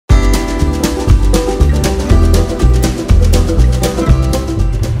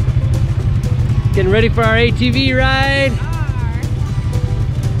Getting ready for our ATV ride.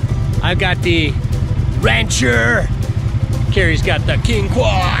 I've got the Rancher. Carrie's got the King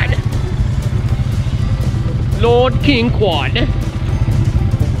Quad. Lord King Quad.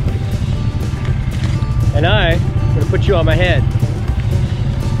 And I'm gonna put you on my head.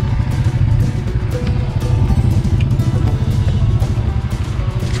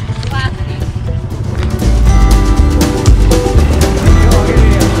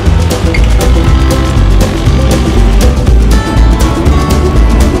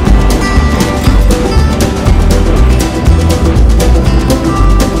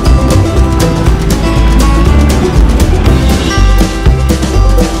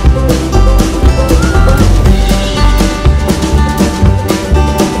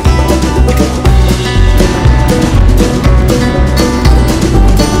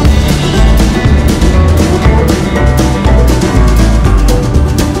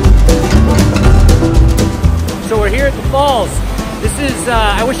 This is,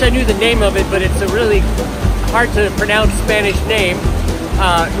 I wish I knew the name of it, but it's a really hard to pronounce Spanish name.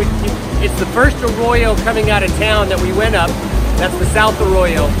 It's the first arroyo coming out of town that we went up. That's the South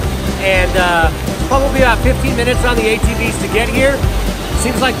Arroyo. And it's probably about 15 minutes on the ATVs to get here.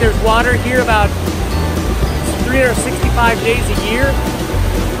 Seems like there's water here about 365 days a year.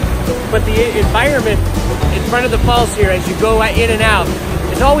 But the environment in front of the falls here as you go in and out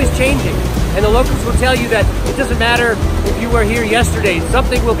is always changing. And the locals will tell you that it doesn't matter if you were here yesterday,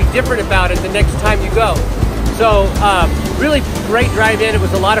 something will be different about it the next time you go. So really great drive in. It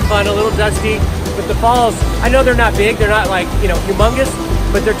was a lot of fun, a little dusty. But the falls, I know they're not big, they're not like, you know, humongous,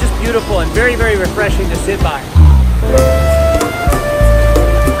 but they're just beautiful and very, very refreshing to sit by.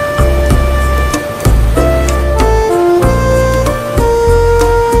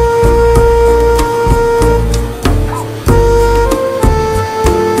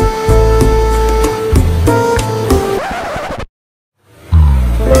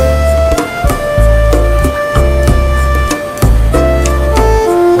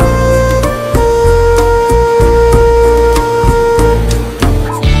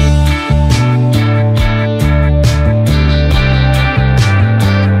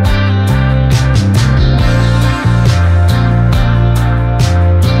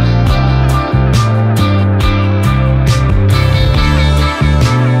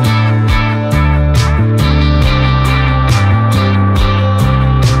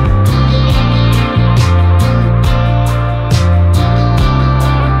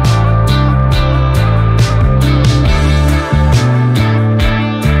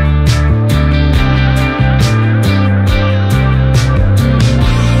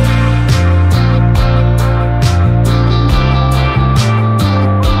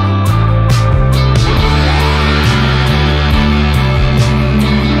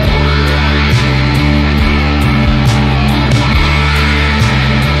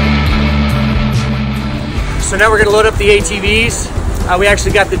 So now we're gonna load up the ATVs. We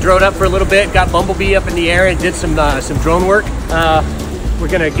actually got the drone up for a little bit, got Bumblebee up in the air and did some drone work. We're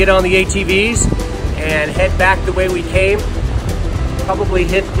gonna get on the ATVs and head back the way we came. Probably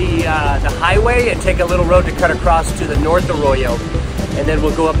hit the highway and take a little road to cut across to the North Arroyo. And then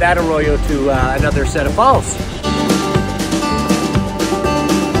we'll go up that arroyo to another set of falls.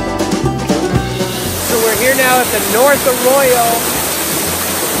 So we're here now at the North Arroyo.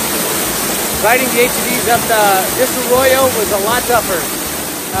 Riding the ATVs up this arroyo was a lot tougher.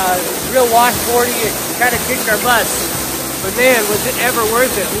 Real washboardy, it kind of kicked our butts. But man, was it ever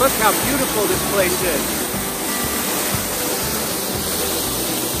worth it. Look how beautiful this place is.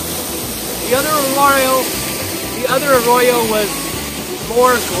 The other arroyo was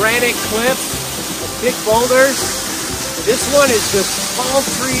more granite cliffs, big boulders. This one is just palm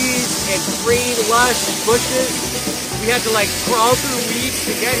trees and green, lush bushes. We had to like crawl through weeds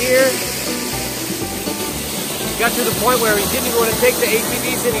to get here. Got to the point where we didn't even want to take the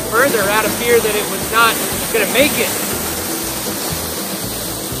ATVs any further out of fear that it was not going to make it.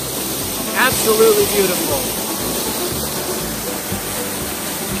 Absolutely beautiful.